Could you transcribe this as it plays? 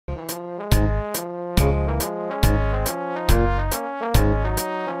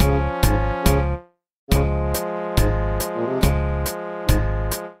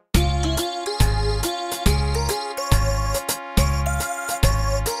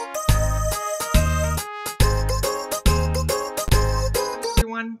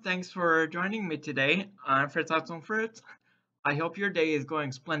thanks for joining me today. I'm Fritz on Fritz. I hope your day is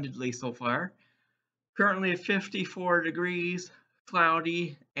going splendidly so far. Currently 54 degrees,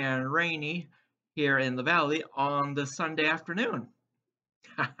 cloudy, and rainy here in the valley on this Sunday afternoon.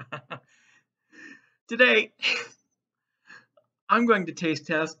 Today, I'm going to taste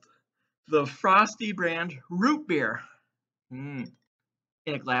test the Frostie brand root beer in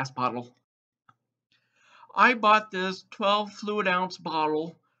a glass bottle. I bought this 12 fluid ounce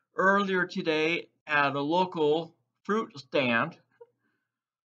bottle earlier today at a local fruit stand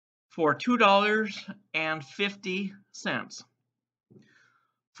for $2.50.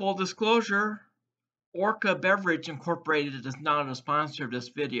 Full disclosure, Orca Beverage Incorporated is not a sponsor of this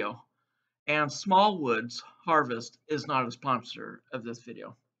video, and Smallwoods Harvest is not a sponsor of this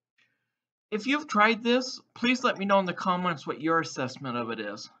video. If you've tried this, please let me know in the comments what your assessment of it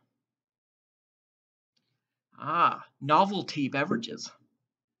is. Novelty beverages.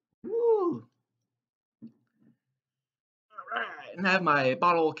 Woo! Alright, and I have my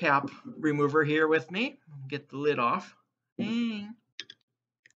bottle cap remover here with me. Get the lid off. Woo!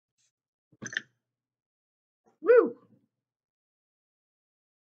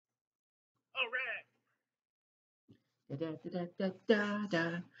 Alright.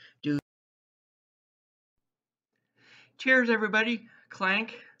 Cheers, everybody.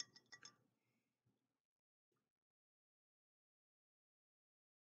 Clank.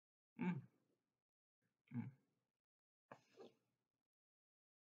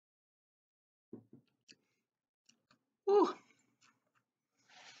 Ooh.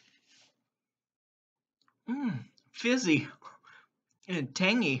 Fizzy and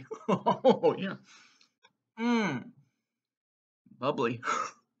tangy. Oh, yeah. Bubbly.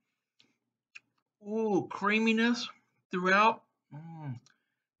 Ooh, creaminess throughout.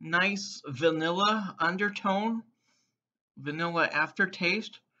 Nice vanilla undertone. Vanilla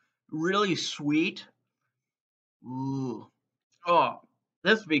aftertaste. Really sweet. Ooh. Oh,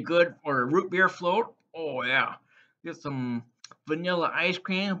 this would be good for a root beer float. Oh, yeah. Get some vanilla ice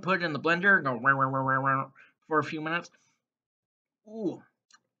cream, put it in the blender, and go for a few minutes. Ooh.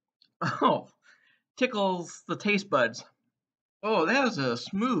 Oh, tickles the taste buds. Oh, that was a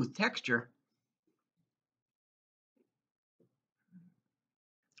smooth texture.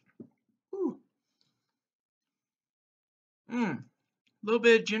 Ooh. A little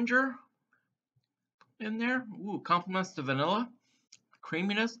bit of ginger in there. Ooh, complements the vanilla.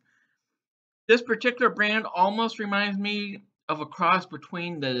 Creaminess. This particular brand almost reminds me of a cross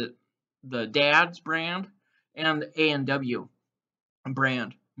between the Dad's brand and the A&W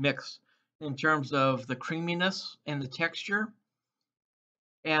brand mix in terms of the creaminess and the texture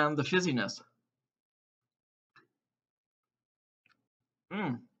and the fizziness.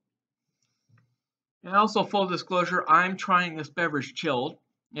 And also, full disclosure, I'm trying this beverage chilled.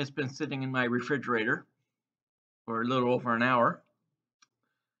 It's been sitting in my refrigerator for a little over an hour.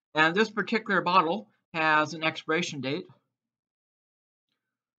 And this particular bottle has an expiration date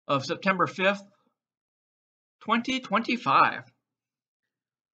of September 5th, 2025.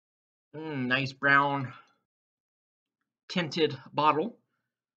 Nice brown tinted bottle.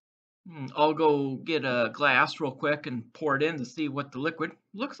 I'll go get a glass real quick and pour it in to see what the liquid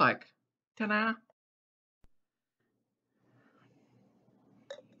looks like. Ta-da!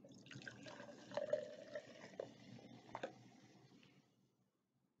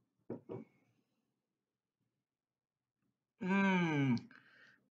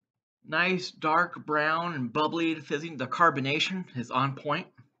 Nice dark brown and bubbly fizzing. The carbonation is on point.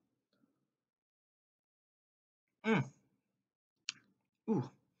 Ooh.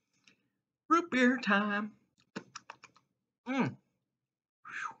 Root beer time.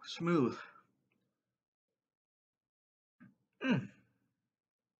 Smooth.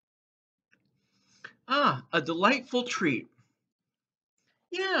 A delightful treat.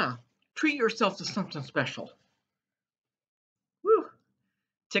 Yeah, treat yourself to something special. Woo.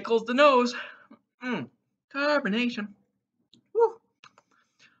 Tickles the nose. Carbonation. Woo.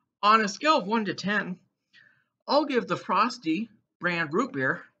 On a scale of 1 to 10, I'll give the Frostie brand root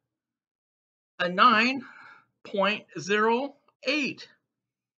beer a 9.08.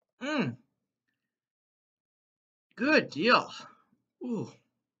 Good deal. Ooh.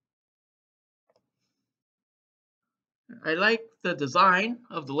 I like the design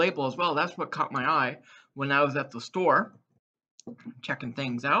of the label as well. That's what caught my eye when I was at the store checking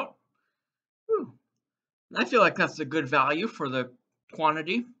things out. Ooh. I feel like that's a good value for the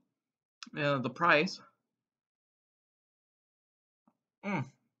quantity, the price. Ooh.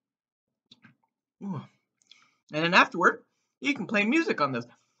 And then afterward, you can play music on this.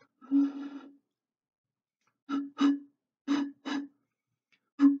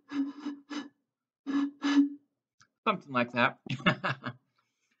 something like that.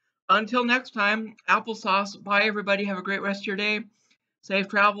 Until next time, applesauce. Bye, everybody. Have a great rest of your day. Safe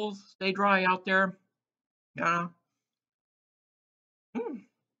travels. Stay dry out there. Yeah. Mm.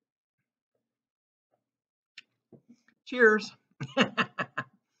 Cheers.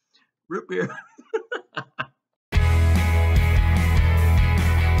 Root beer.